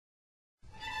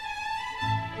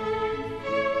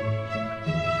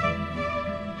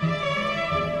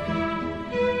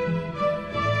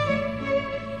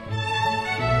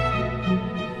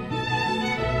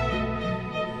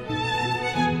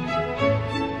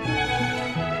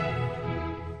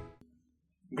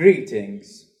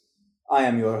Greetings. I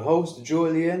am your host,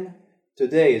 Julian.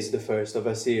 Today is the first of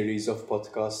a series of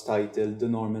podcasts titled The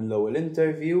Norman Lowell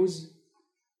Interviews.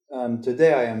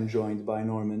 Today I am joined by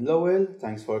Norman Lowell.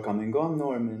 Thanks for coming on,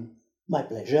 Norman. My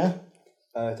pleasure.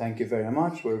 Thank you very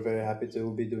much. We're very happy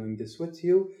to be doing this with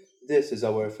you. This is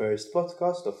our first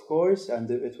podcast, of course,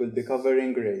 and it will be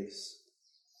covering race.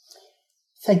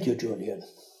 Thank you, Julian.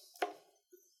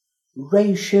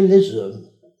 Racialism,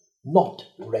 not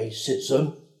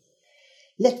racism.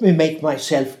 Let me make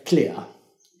myself clear.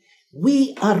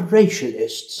 We are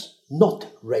racialists, not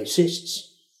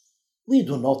racists. We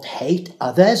do not hate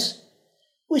others.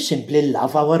 We simply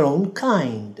love our own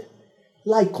kind,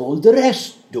 like all the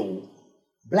rest do.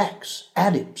 Blacks,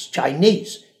 Arabs,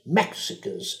 Chinese,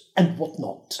 Mexicans, and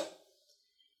whatnot.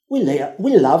 We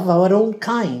love our own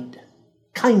kind.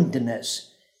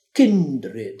 Kindness,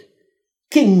 kindred,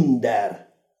 kinder,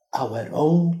 our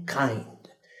own kind.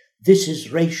 This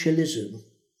is racialism.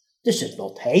 This is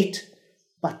not hate,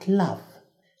 but love.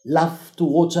 Love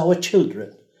towards our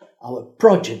children, our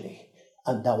progeny,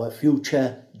 and our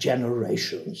future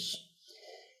generations.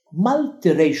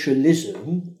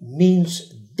 Multiracialism means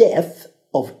death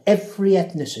of every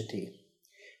ethnicity.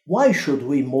 Why should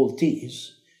we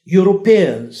Maltese,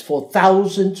 Europeans for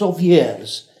thousands of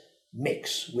years,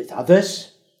 mix with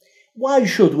others? Why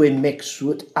should we mix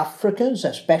with Africans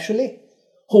especially,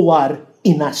 who are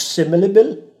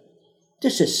inassimilable?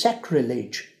 This is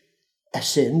sacrilege, a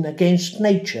sin against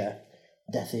nature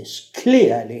that is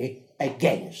clearly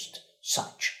against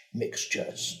such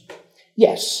mixtures.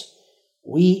 Yes,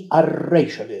 we are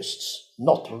racialists,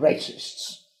 not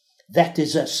racists. That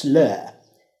is a slur,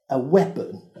 a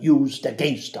weapon used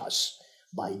against us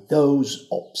by those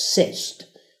obsessed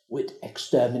with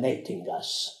exterminating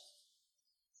us.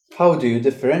 How do you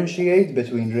differentiate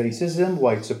between racism,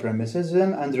 white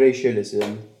supremacism, and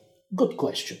racialism? Good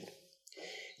question.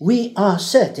 We are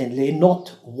certainly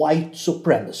not white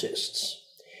supremacists.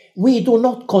 We do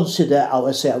not consider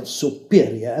ourselves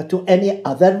superior to any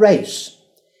other race.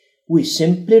 We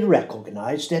simply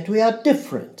recognize that we are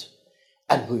different,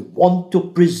 and we want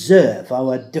to preserve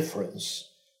our difference,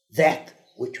 that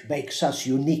which makes us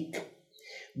unique.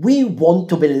 We want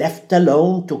to be left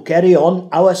alone to carry on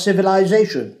our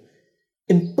civilization,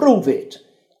 improve it,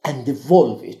 and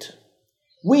evolve it.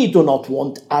 We do not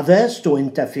want others to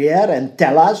interfere and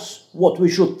tell us what we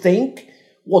should think,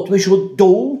 what we should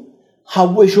do, how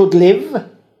we should live.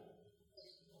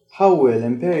 How will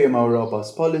Imperium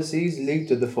Europa's policies lead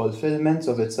to the fulfillment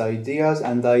of its ideas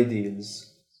and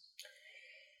ideals?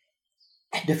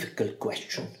 A difficult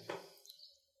question.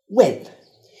 Well,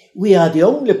 we are the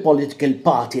only political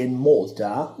party in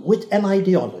Malta with an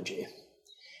ideology,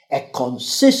 a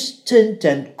consistent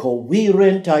and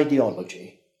coherent ideology,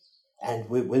 and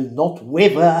we will not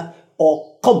waver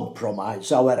or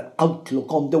compromise our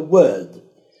outlook on the world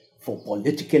for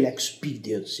political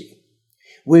expediency.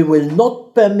 We will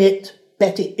not permit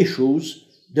petty issues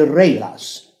derail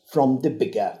us from the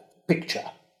bigger picture.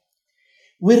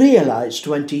 We realized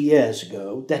 20 years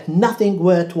ago that nothing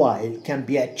worthwhile can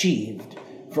be achieved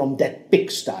from that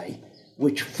pigsty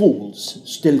which fools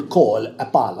still call a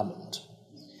parliament,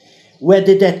 where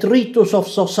the detritus of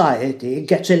society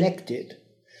gets elected,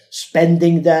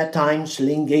 spending their time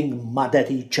slinging mud at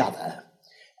each other.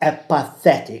 A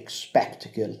pathetic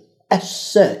spectacle, a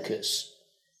circus.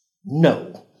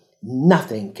 No,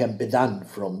 nothing can be done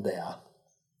from there.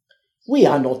 We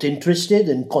are not interested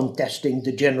in contesting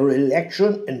the general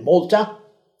election in Malta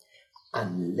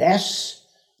unless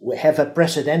we have a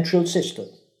presidential system.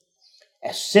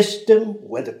 A system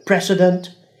where the president,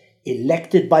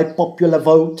 elected by popular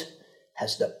vote,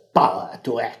 has the power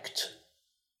to act.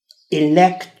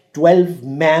 Elect 12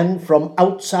 men from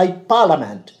outside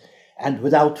Parliament and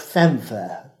without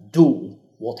fanfare do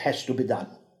what has to be done.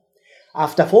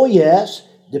 After 4 years,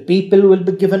 the people will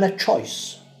be given a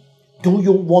choice. Do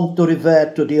you want to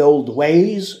revert to the old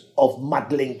ways of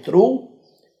muddling through?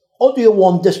 Or do you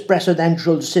want this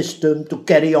presidential system to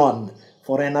carry on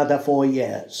for another 4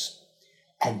 years?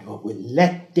 And we will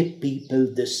let the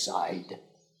people decide.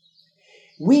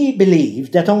 We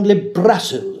believe that only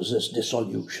Brussels is the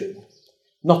solution,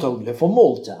 not only for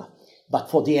Malta,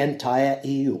 but for the entire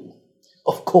EU.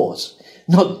 Of course,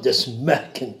 not this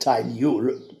mercantile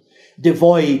Europe,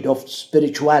 devoid of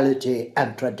spirituality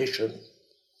and tradition.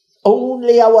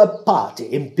 Only our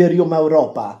party, Imperium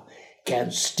Europa, can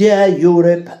steer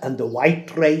Europe and the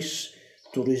white race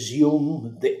to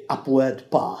resume the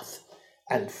upward path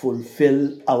and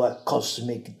fulfill our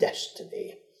cosmic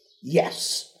destiny.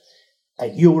 Yes, a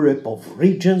Europe of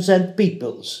regions and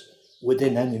peoples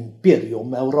within an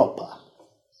Imperium Europa.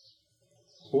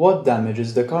 What damage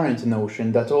is the current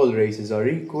notion that all races are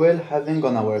equal having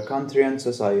on our country and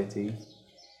society?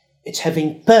 It's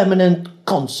having permanent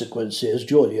consequences,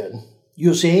 Julian.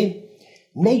 You see,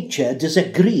 nature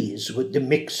disagrees with the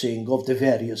mixing of the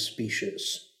various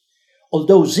species.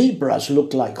 Although zebras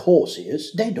look like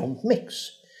horses, they don't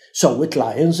mix. So with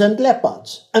lions and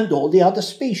leopards and all the other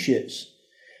species.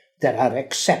 There are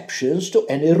exceptions to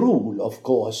any rule, of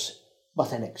course,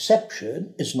 but an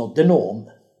exception is not the norm.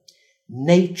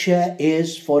 Nature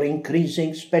is for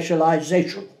increasing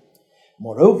specialization.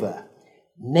 Moreover,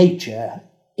 nature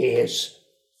is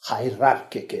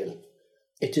hierarchical.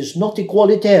 It is not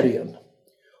egalitarian.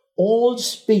 All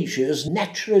species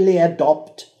naturally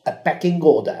adopt a pecking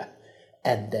order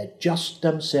and adjust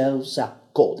themselves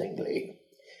accordingly.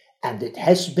 And it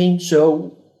has been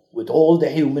so with all the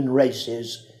human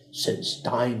races since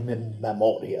time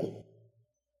immemorial.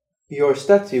 Your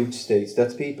statute states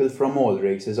that people from all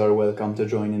races are welcome to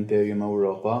join Imperium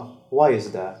Europa. Why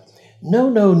is that?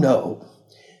 No.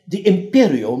 The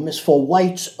Imperium is for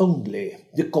whites only,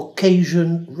 the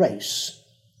Caucasian race.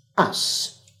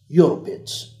 Us,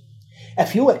 Europeans. A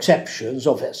few exceptions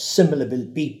of assimilable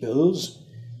peoples,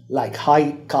 like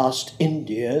high-caste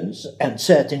Indians and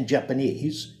certain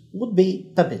Japanese, would be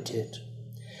permitted.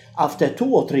 After 2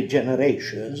 or 3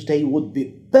 generations, they would be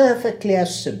perfectly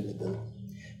assimilable.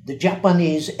 The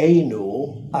Japanese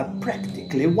Ainu are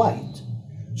practically white.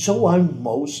 So are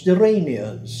most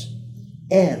Iranians,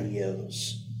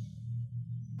 Aryans.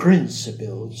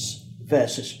 Principles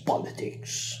versus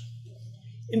politics.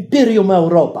 Imperium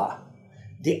Europa,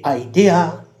 the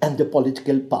idea and the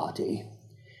political party.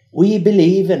 We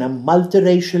believe in a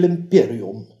multiracial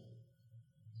imperium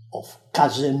of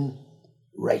cousin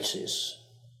races.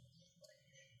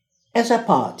 As a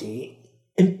party,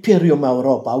 Imperium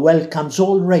Europa welcomes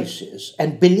all races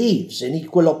and believes in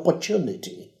equal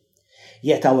opportunity.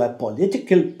 Yet our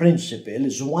political principle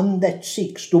is one that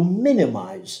seeks to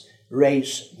minimize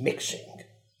race mixing.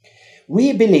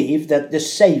 We believe that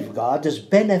this safeguard is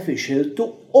beneficial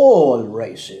to all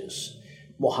races.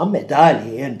 Muhammad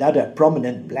Ali and other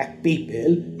prominent black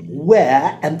people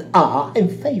were and are in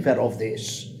favor of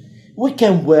this. We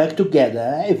can work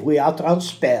together if we are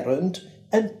transparent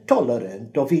and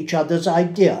tolerant of each other's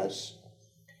ideas.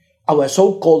 Our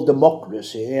so-called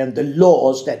democracy and the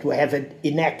laws that we have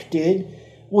enacted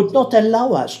would not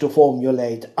allow us to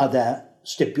formulate other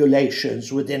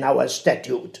stipulations within our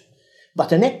statute.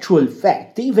 But in actual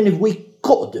fact, even if we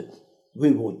could,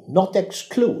 we would not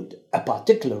exclude a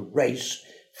particular race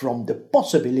from the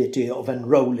possibility of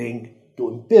enrolling to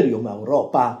Imperium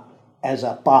Europa as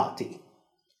a party.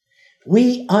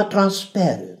 We are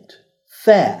transparent,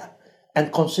 fair,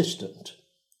 and consistent.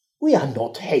 We are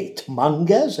not hate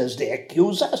mongers as they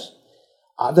accuse us.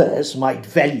 Others might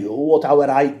value what our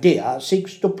idea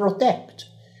seeks to protect,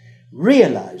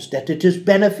 realize that it is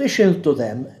beneficial to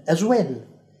them as well,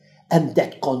 and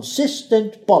that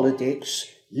consistent politics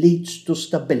leads to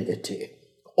stability,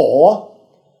 or,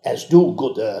 as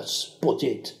do-gooders put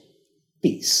it,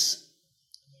 peace.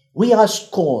 We are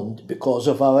scorned because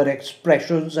of our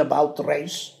expressions about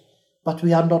race, but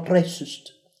we are not racist.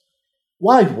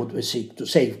 Why would we seek to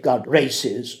safeguard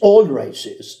races, all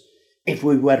races, if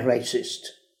we were racist?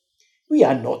 We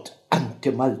are not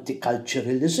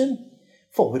anti-multiculturalism,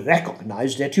 for we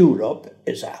recognize that Europe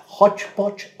is a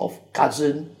hodgepodge of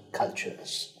cousin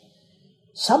cultures.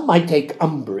 Some might take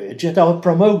umbrage at our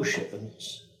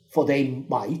promotions, for they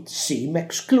might seem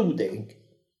excluding.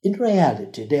 In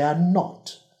reality, they are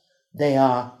not. They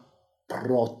are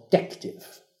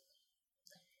protective.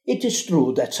 It is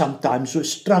true that sometimes we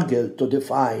struggle to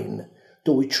define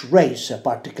to which race a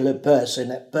particular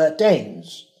person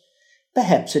pertains.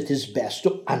 Perhaps it is best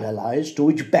to analyze to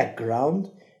which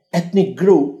background, ethnic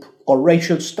group, or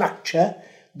racial structure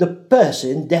the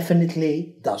person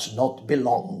definitely does not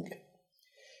belong.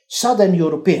 Southern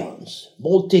Europeans,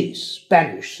 Maltese,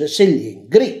 Spanish, Sicilian,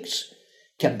 Greeks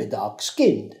can be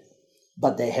dark-skinned,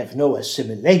 but they have no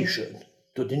assimilation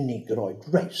to the Negroid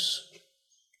race.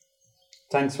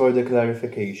 Thanks for the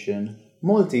clarification.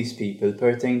 Maltese people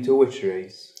pertain to which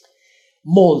race?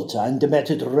 Malta and the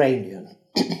Mediterranean.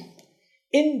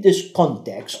 In this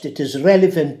context, it is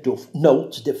relevant to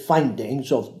note the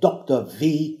findings of Dr.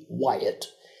 V. Wyatt,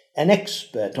 an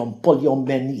expert on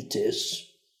poliomyelitis.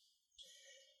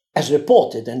 As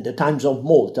reported in the Times of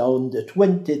Malta on the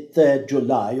 23rd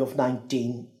July of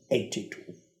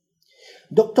 1982.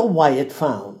 Dr. Wyatt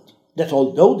found that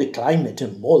although the climate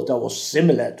in Malta was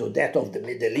similar to that of the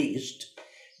Middle East,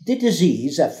 the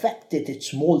disease affected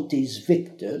its Maltese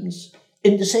victims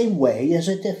in the same way as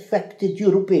it affected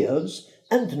Europeans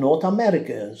and North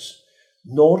Americans,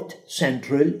 North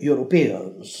Central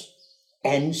Europeans,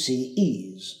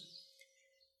 NCEs.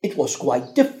 It was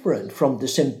quite different from the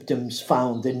symptoms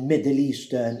found in Middle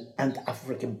Eastern and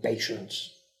African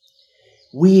patients.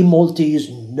 We Maltese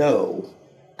know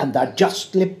and are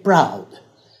justly proud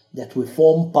that we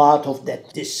form part of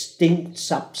that distinct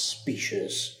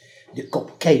subspecies, the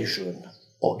Caucasian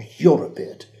or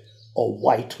European or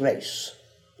white race,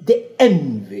 the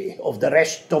envy of the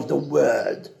rest of the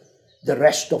world, the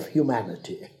rest of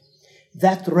humanity,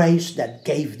 that race that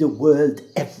gave the world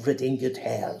everything it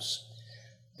has,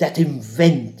 that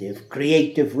inventive,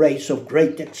 creative race of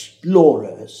great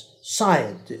explorers,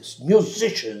 scientists,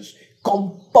 musicians,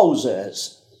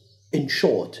 composers, in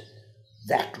short,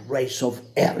 that race of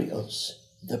Aryans,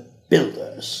 the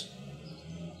builders.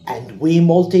 And we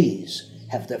Maltese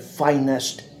have the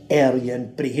finest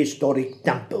Aryan prehistoric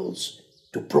temples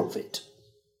to prove it.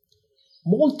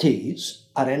 Maltese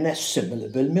are an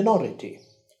assimilable minority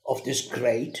of this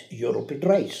great European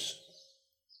race.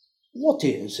 What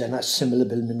is an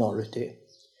assimilable minority?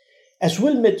 As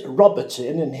Wilmot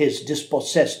Robertson in his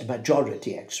Dispossessed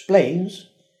Majority explains,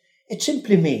 it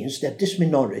simply means that this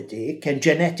minority can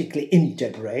genetically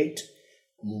integrate,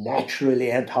 naturally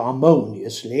and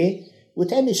harmoniously,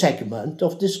 with any segment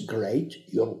of this great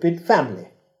European family.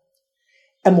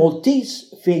 A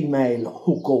Maltese female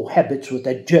who cohabits with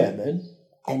a German,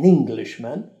 an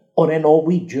Englishman, or a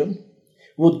Norwegian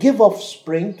would give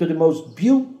offspring to the most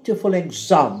beautiful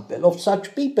example of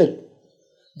such people.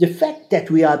 The fact that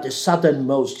we are the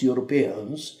southernmost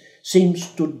Europeans seems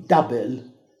to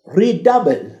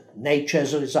redouble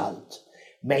nature's result,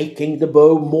 making the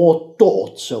bow more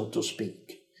taut, so to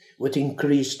speak, with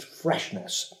increased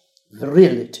freshness,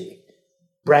 virility,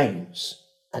 brains,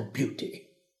 and beauty.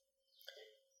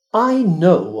 I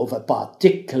know of a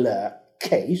particular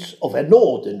case of an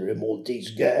ordinary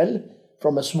Maltese girl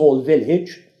from a small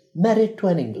village married to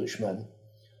an Englishman,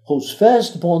 whose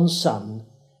firstborn son,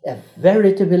 a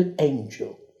veritable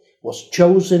angel, was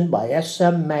chosen by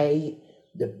SMA,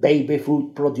 the baby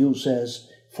food producers,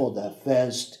 for their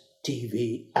first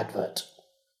TV advert.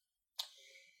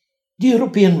 The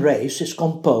European race is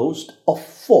composed of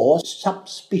 4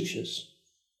 subspecies: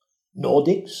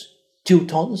 Nordics,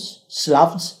 Teutons,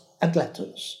 Slavs, and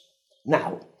Latins.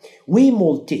 Now, we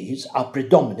Maltese are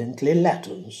predominantly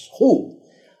Latins who,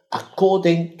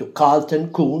 according to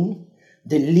Carlton Kuhn,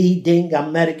 the leading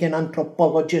American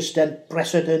anthropologist and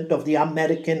president of the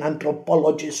American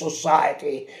Anthropology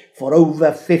Society for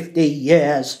over 50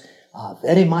 years, are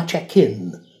very much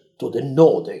akin to the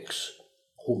Nordics,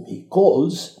 whom he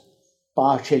calls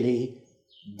partially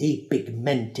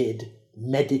depigmented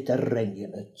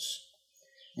Mediterraneanids.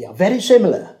 They are very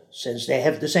similar since they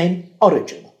have the same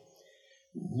origin.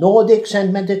 Nordics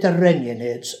and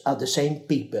Mediterraneanids are the same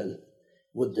people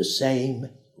with the same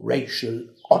racial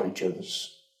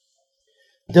origins.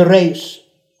 The race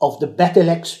of the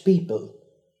Battleaxe people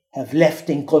have left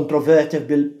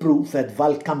incontrovertible proof at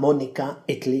Valcamonica,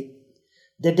 Italy,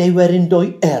 that they were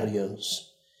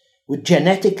Indo-Aryans, with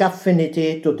genetic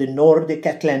affinity to the Nordic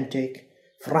Atlantic,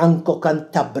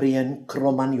 Franco-Cantabrian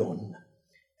Cro-Magnon,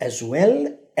 as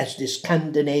well as the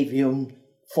Scandinavian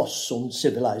Fossum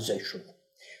civilization.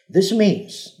 This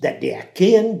means that the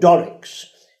Achaean Dorics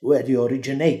were the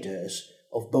originators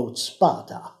of both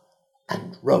Sparta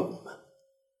and Rome.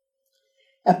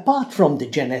 Apart from the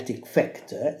genetic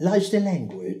factor lies the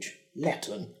language,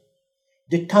 Latin,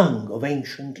 the tongue of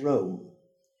ancient Rome.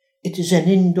 It is an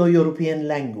Indo-European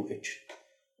language.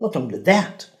 Not only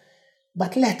that,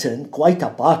 but Latin, quite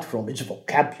apart from its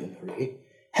vocabulary,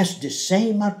 has the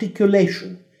same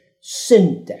articulation,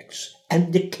 syntax,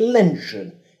 and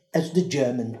declension as the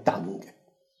German tongue.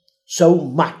 So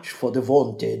much for the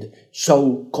vaunted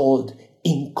so-called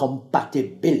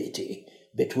incompatibility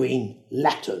between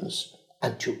Latins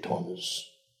and Teutons.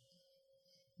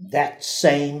 That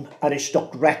same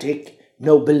aristocratic,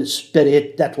 noble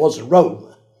spirit that was Rome,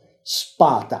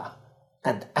 Sparta,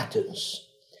 and Athens,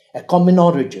 a common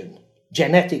origin,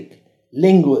 genetic,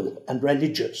 lingual, and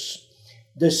religious,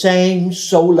 the same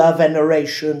solar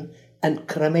veneration and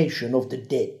cremation of the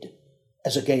dead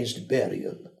as against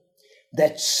burial,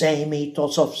 that same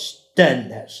ethos of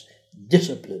sternness,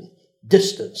 discipline,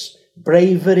 distance,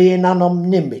 bravery and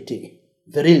anonymity,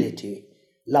 virility,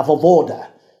 love of order,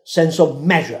 sense of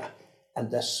measure,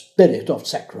 and the spirit of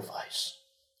sacrifice.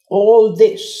 All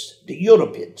this, the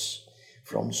Europeans,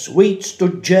 from Swedes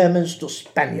to Germans to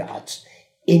Spaniards,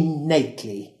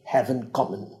 innately have in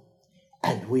common,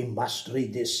 and we must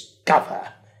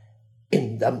rediscover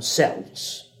in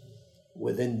themselves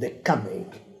within the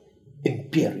coming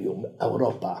Imperium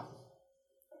Europa.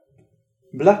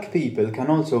 Black people can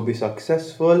also be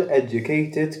successful,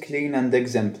 educated, clean and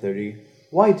exemplary.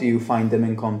 Why do you find them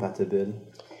incompatible?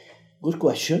 Good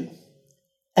question.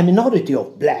 A minority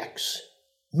of blacks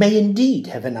may indeed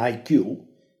have an IQ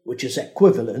which is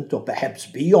equivalent or perhaps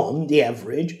beyond the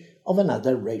average of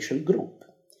another racial group.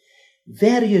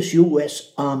 Various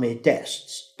US Army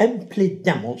tests amply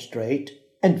demonstrate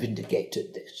and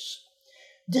vindicated this.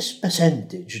 This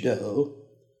percentage, though,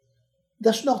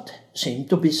 does not seem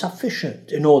to be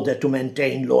sufficient in order to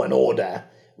maintain law and order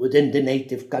within the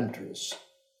native countries.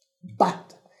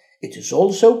 But it is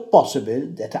also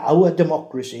possible that our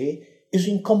democracy is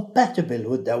incompatible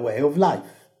with their way of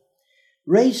life.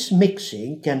 Race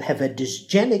mixing can have a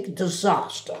dysgenic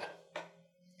disaster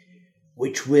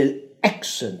which will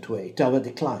accentuate our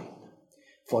decline.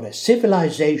 For a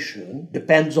civilization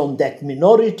depends on that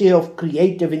minority of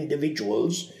creative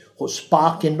individuals who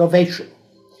spark innovation.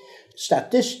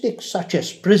 Statistics such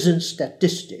as prison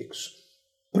statistics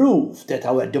prove that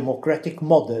our democratic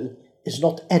model is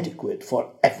not adequate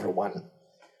for everyone.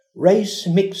 Race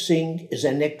mixing is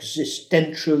an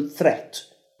existential threat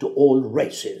to all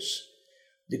races.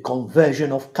 The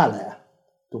conversion of color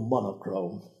to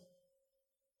monochrome.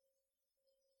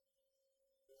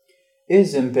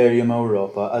 Is Imperium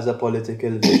Europa as a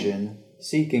political vision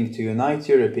seeking to unite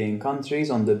European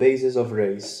countries on the basis of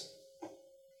race?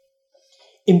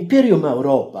 Imperium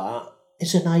Europa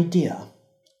is an idea.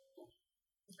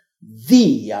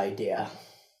 The idea.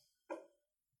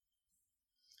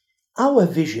 Our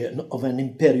vision of an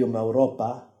Imperium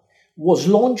Europa was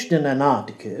launched in an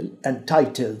article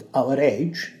entitled Our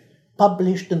Age,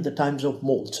 published in the Times of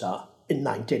Malta in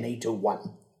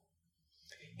 1981.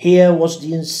 Here was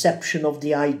the inception of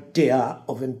the idea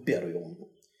of Imperium.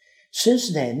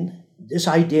 Since then, this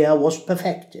idea was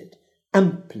perfected,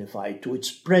 amplified to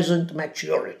its present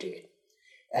maturity,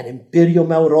 an Imperium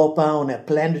Europa on a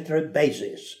planetary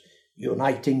basis,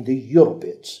 uniting the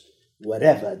Europeans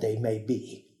wherever they may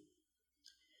be.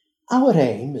 Our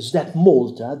aim is that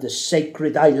Malta, the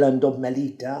sacred island of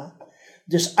Melita,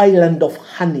 this island of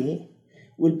honey,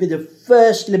 will be the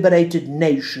first liberated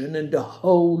nation in the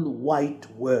whole white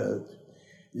world,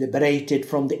 liberated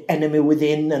from the enemy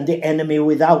within and the enemy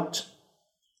without.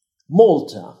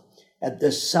 Malta, at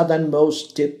the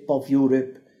southernmost tip of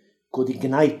Europe, could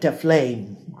ignite a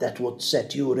flame that would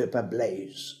set Europe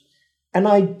ablaze. An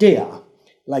idea,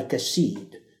 like a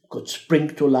seed, could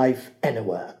spring to life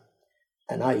anywhere.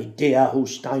 An idea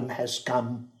whose time has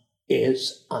come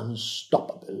is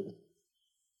unstoppable.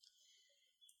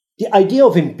 The idea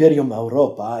of Imperium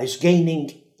Europa is gaining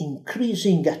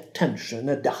increasing attention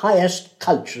at the highest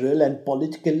cultural and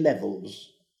political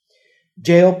levels.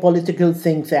 Geopolitical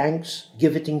think tanks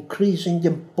give it increasing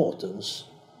importance.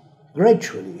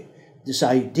 Gradually, this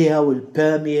idea will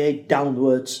permeate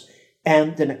downwards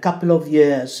and in a couple of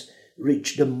years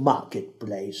reach the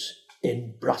marketplace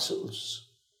in Brussels.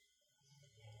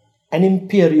 An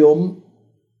imperium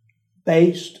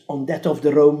based on that of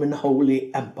the Roman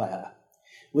Holy Empire,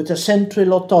 with a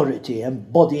central authority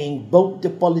embodying both the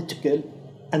political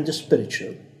and the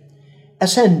spiritual, a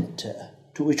centre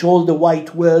to which all the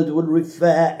white world will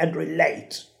refer and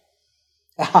relate,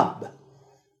 a hub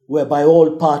whereby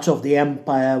all parts of the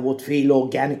empire would feel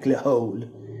organically whole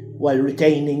while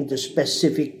retaining the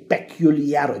specific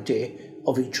peculiarity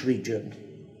of each region,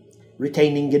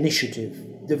 retaining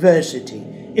initiative, diversity,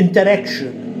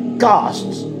 interaction,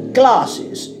 castes,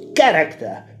 classes,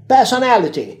 character,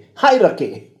 personality,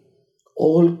 hierarchy,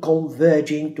 all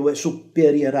converging to a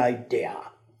superior idea.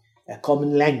 A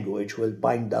common language will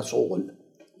bind us all,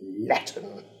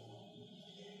 Latin.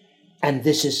 And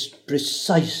this is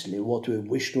precisely what we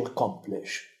wish to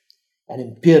accomplish. An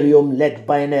imperium led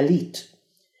by an elite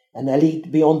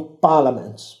beyond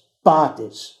parliaments,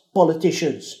 parties,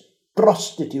 politicians,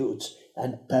 prostitutes,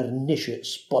 and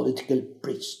pernicious political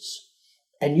priests.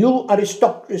 A new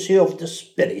aristocracy of the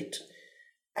spirit,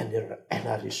 and an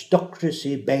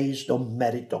aristocracy based on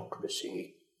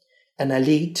meritocracy. An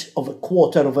elite of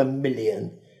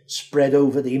 250,000 spread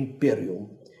over the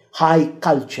imperium, high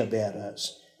culture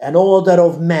bearers, an order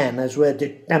of men as were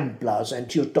the Templars and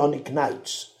Teutonic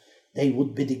Knights. They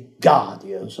would be the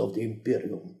guardians of the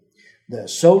imperium. Their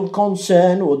sole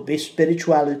concern would be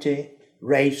spirituality,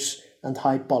 race, and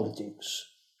high politics.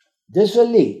 This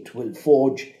elite will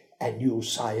forge a new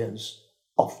science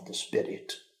of the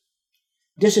spirit.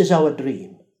 This is our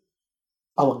dream,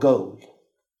 our goal,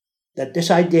 that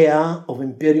this idea of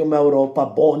Imperium Europa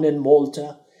born in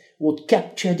Malta would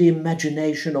capture the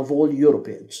imagination of all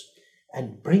Europeans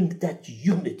and bring that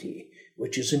unity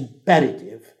which is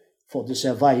imperative for the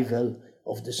survival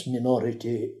of this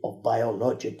minority of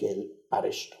biological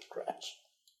aristocrats.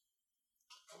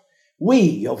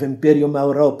 We of Imperium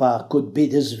Europa could be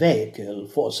this vehicle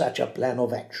for such a plan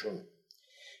of action.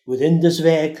 Within this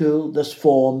vehicle, this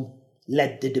form,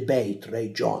 let the debate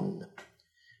rage on.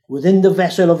 Within the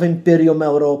vessel of Imperium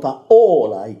Europa,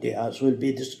 all ideas will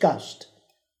be discussed,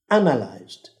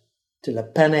 analysed, till a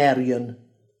Panarian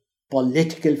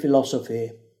political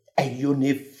philosophy, a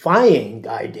unifying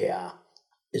idea,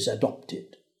 is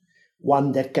adopted,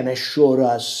 one that can assure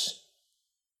us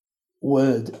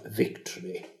world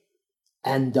victory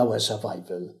and our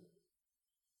survival.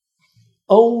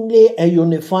 Only a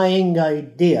unifying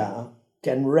idea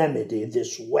can remedy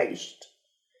this waste,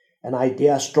 an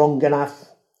idea strong enough,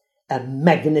 a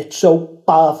magnet so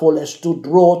powerful as to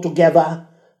draw together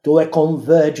to a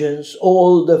convergence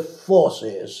all the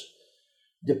forces,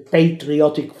 the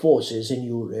patriotic forces in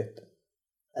Europe.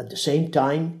 At the same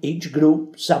time, each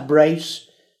group, sub-race,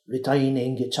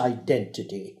 retaining its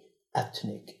identity,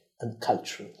 ethnic and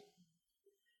cultural.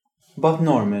 But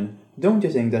Norman, don't you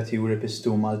think that Europe is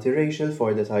too multiracial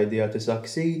for that idea to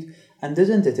succeed, and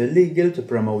isn't it illegal to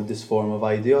promote this form of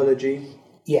ideology?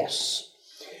 Yes,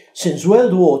 since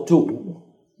World War II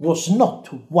was not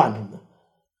won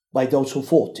by those who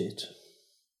fought it.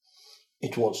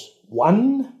 It was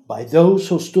won by those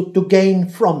who stood to gain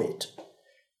from it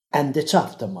and its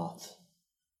aftermath.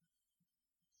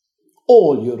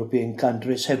 All European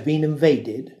countries have been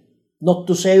invaded, not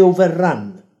to say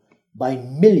overrun, by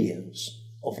millions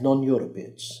of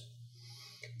non-Europeans.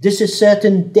 This is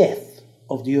certain death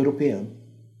of the European,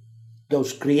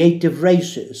 those creative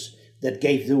races that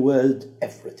gave the world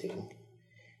everything.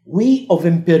 We of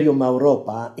Imperium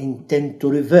Europa intend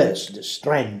to reverse this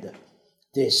trend,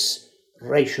 this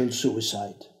racial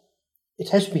suicide. It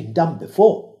has been done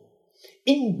before.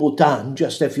 In Bhutan,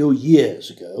 just a few years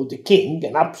ago, the king,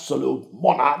 an absolute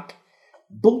monarch,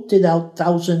 booted out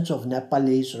thousands of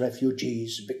Nepalese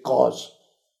refugees because,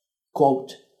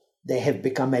 quote, they have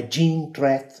become a gene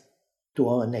threat to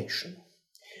our nation.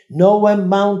 No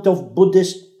amount of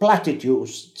Buddhist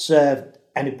platitudes served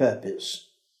any purpose.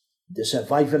 The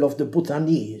survival of the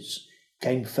Bhutanese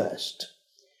came first.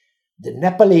 The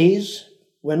Nepalese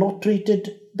were not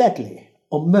treated badly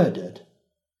or murdered.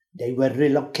 They were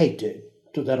relocated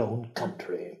to their own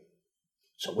country.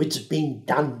 So it's been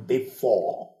done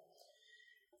before.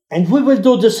 And we will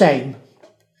do the same.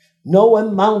 No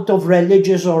amount of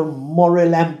religious or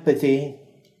moral empathy,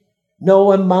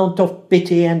 no amount of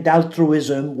pity and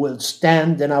altruism will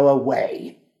stand in our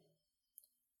way.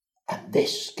 And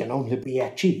this can only be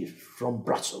achieved from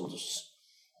Brussels,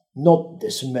 not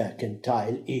this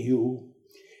mercantile EU,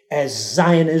 a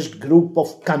Zionist group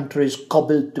of countries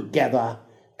cobbled together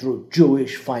through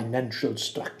Jewish financial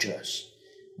structures,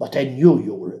 but a new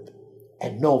Europe,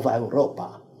 a Nova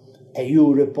Europa, a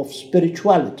Europe of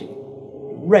spirituality,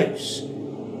 race,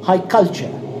 high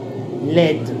culture,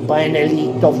 led by an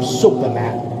elite of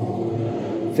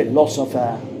supermen,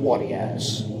 philosopher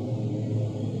warriors.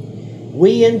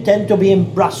 We intend to be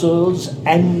in Brussels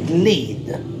and lead.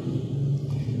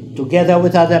 Together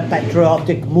with other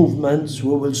patriotic movements,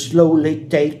 we will slowly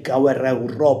take our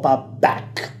Europa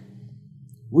back.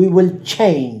 We will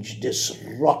change this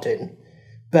rotten,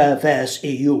 perverse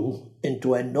EU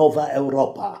into a Nova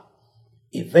Europa,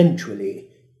 eventually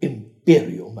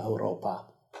Imperium Europa.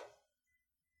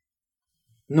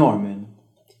 Norman,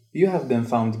 you have been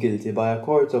found guilty by a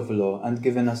court of law and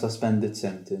given a suspended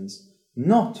sentence,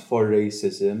 not for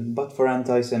racism, but for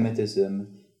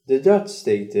anti-Semitism. The judge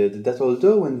stated that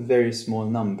although in very small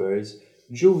numbers,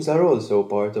 Jews are also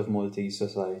part of Maltese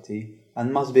society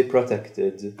and must be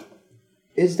protected.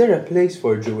 Is there a place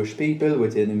for Jewish people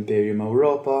within Imperium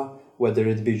Europa, whether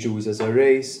it be Jews as a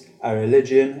race, a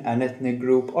religion, an ethnic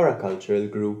group, or a cultural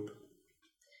group?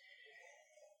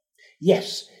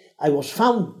 Yes, I was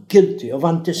found guilty of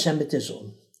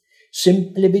anti-Semitism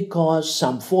simply because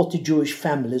some 40 Jewish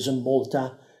families in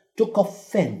Malta took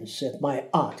offence at my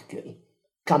article,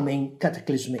 Coming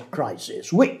Cataclysmic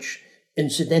Crisis, which,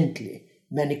 incidentally,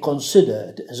 many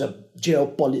considered as a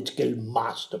geopolitical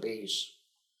masterpiece.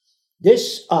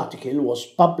 This article was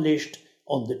published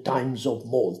on the Times of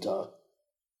Malta.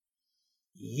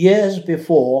 Years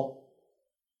before,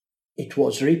 it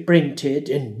was reprinted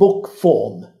in book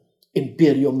form,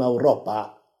 Imperium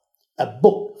Europa, a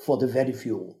book for the very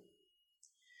few.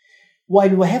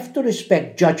 While we have to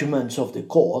respect judgments of the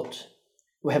court,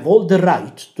 we have all the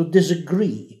right to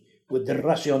disagree with the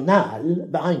rationale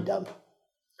behind them.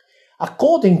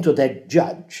 According to that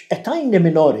judge, a tiny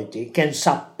minority can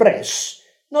suppress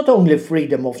not only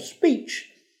freedom of speech,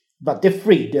 but the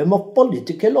freedom of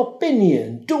political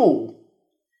opinion too.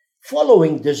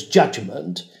 Following this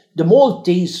judgment, the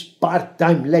Maltese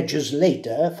part-time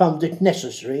legislator found it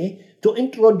necessary to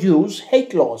introduce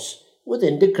hate laws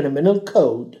within the criminal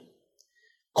code.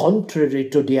 Contrary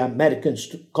to the American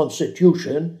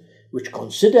Constitution, which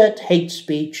considered hate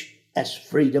speech as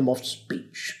freedom of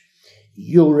speech,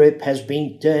 Europe has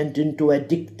been turned into a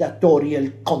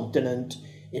dictatorial continent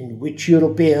in which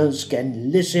Europeans can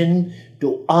listen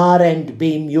to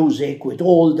R&B music with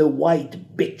all the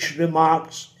white bitch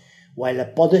remarks, while a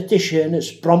politician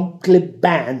is promptly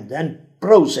banned and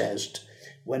processed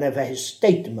whenever his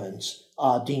statements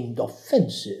are deemed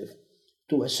offensive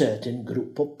to a certain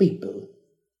group of people.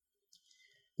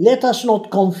 Let us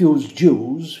not confuse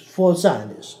Jews for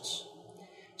Zionists.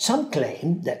 Some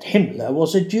claim that Himmler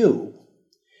was a Jew.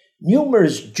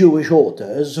 Numerous Jewish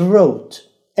authors wrote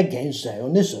against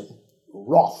Zionism,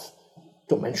 Roth,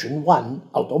 to mention one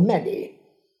out of many.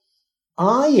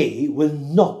 I will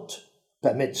not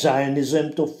permit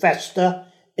Zionism to fester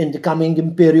in the coming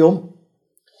imperium.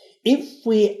 If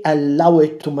we allow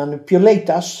it to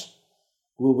manipulate us,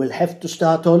 we will have to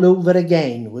start all over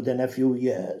again within a few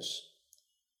years.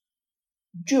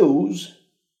 Jews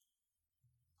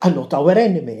are not our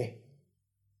enemy,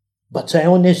 but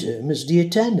Zionism is the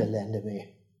eternal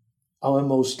enemy, our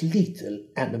most lethal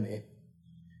enemy.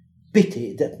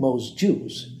 Pity that most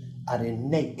Jews are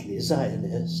innately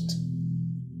Zionist.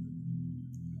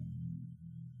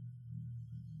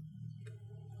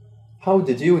 How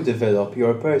did you develop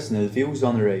your personal views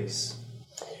on race?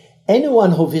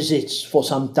 Anyone who visits for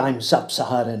some time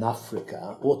sub-Saharan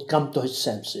Africa would come to his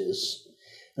senses,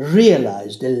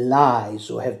 realize the lies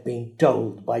who have been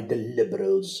told by the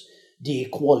liberals, the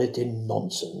equality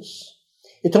nonsense.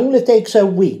 It only takes a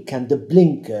week and the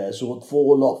blinkers would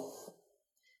fall off.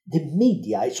 The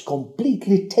media is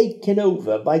completely taken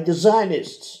over by the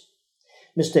Zionists.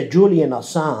 Mr. Julian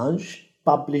Assange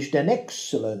published an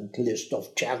excellent list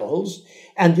of channels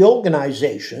and the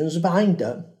organizations behind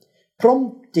them,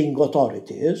 prompting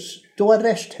authorities to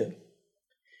arrest him.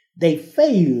 They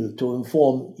failed to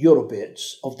inform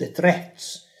Europeans of the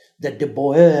threats that the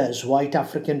Boers white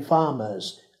African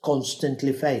farmers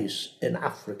constantly face in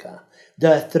Africa,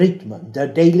 their treatment, their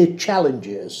daily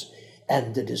challenges,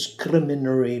 and the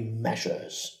discriminatory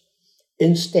measures.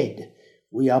 Instead,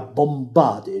 we are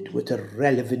bombarded with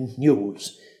irrelevant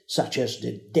news, such as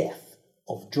the death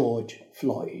of George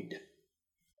Floyd.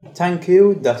 Thank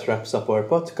you. That wraps up our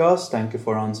podcast. Thank you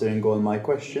for answering all my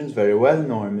questions very well,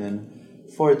 Norman.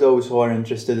 For those who are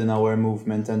interested in our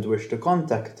movement and wish to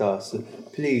contact us,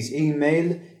 please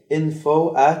email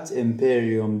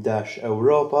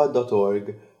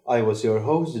info@imperium-europa.org. I was your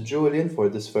host, Julian, for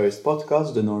this first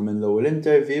podcast, the Norman Lowell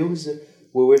Interviews.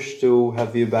 We wish to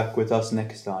have you back with us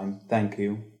next time. Thank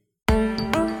you.